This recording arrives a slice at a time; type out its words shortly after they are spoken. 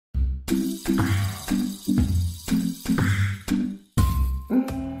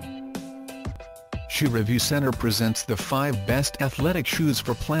Shoe Review Center presents the 5 best athletic shoes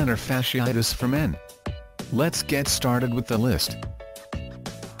for plantar fasciitis for men. Let's get started with the list.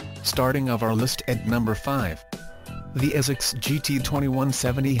 Starting of our list at number 5. The ASICS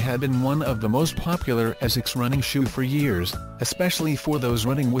GT2170 had been one of the most popular ASICS running shoe for years, especially for those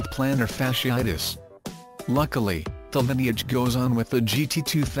running with plantar fasciitis. Luckily, the lineage goes on with the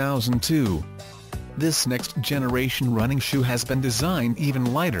GT2002. This next-generation running shoe has been designed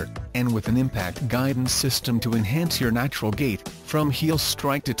even lighter, and with an impact guidance system to enhance your natural gait, from heel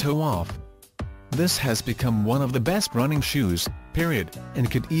strike to toe off. This has become one of the best running shoes, period,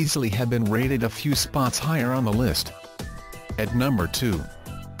 and could easily have been rated a few spots higher on the list. At number 2.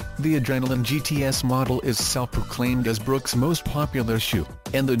 The Adrenaline GTS model is self-proclaimed as Brooks' most popular shoe,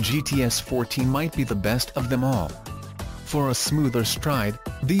 and the GTS 14 might be the best of them all. For a smoother stride,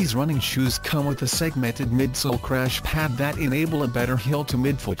 these running shoes come with a segmented midsole crash pad that enable a better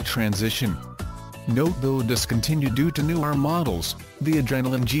heel-to-midfoot transition. Note though discontinued due to newer models, the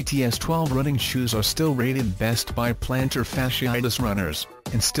Adrenaline GTS 12 running shoes are still rated best by plantar fasciitis runners,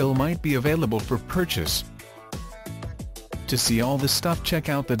 and still might be available for purchase. To see all this stuff, check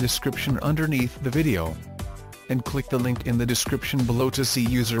out the description underneath the video. And click the link in the description below to see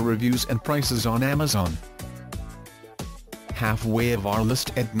user reviews and prices on Amazon. Halfway of our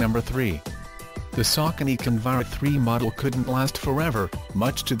list at number 3. The Saucony Convara 3 model couldn't last forever,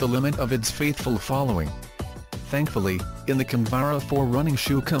 much to the lament of its faithful following. Thankfully, in the Convara 4 running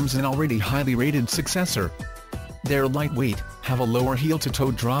shoe comes an already highly rated successor. They're lightweight, have a lower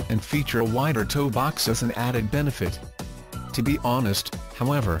heel-to-toe drop and feature a wider toe box as an added benefit. To be honest,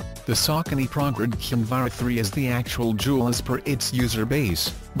 however, the Saucony Prograde Convara 3 is the actual jewel as per its user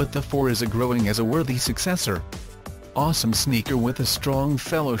base, but the 4 is growing as a worthy successor. Awesome sneaker with a strong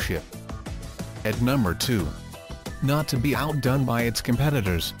fellowship. At number 2. Not to be outdone by its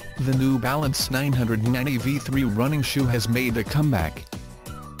competitors, the New Balance 990 V3 running shoe has made a comeback.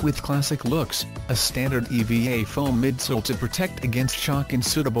 With classic looks, a standard EVA foam midsole to protect against shock and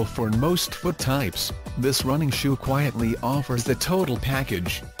suitable for most foot types, this running shoe quietly offers the total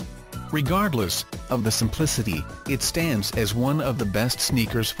package. Regardless of the simplicity, it stands as one of the best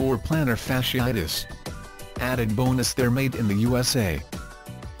sneakers for plantar fasciitis. Added bonus, they're made in the USA.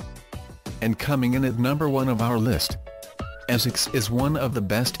 And coming in at number 1 of our list. ASICS is one of the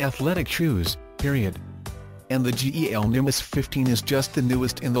best athletic shoes, period. And the GEL Nimbus 15 is just the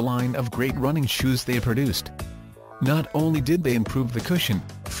newest in the line of great running shoes they produced. Not only did they improve the cushion,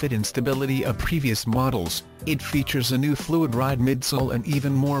 fit and stability of previous models, it features a new fluid ride midsole and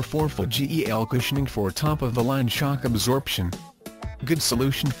even more forefoot GEL cushioning for top-of-the-line shock absorption. Good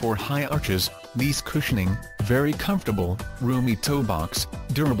solution for high arches, these cushioning, very comfortable, roomy toe box,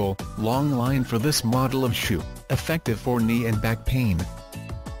 durable, long line for this model of shoe, effective for knee and back pain.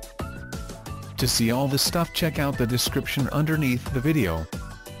 To see all this stuff, check out the description underneath the video.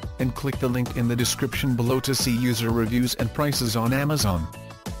 And click the link in the description below to see user reviews and prices on Amazon.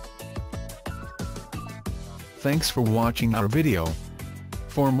 Thanks for watching our video.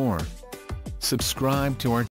 For more, subscribe to our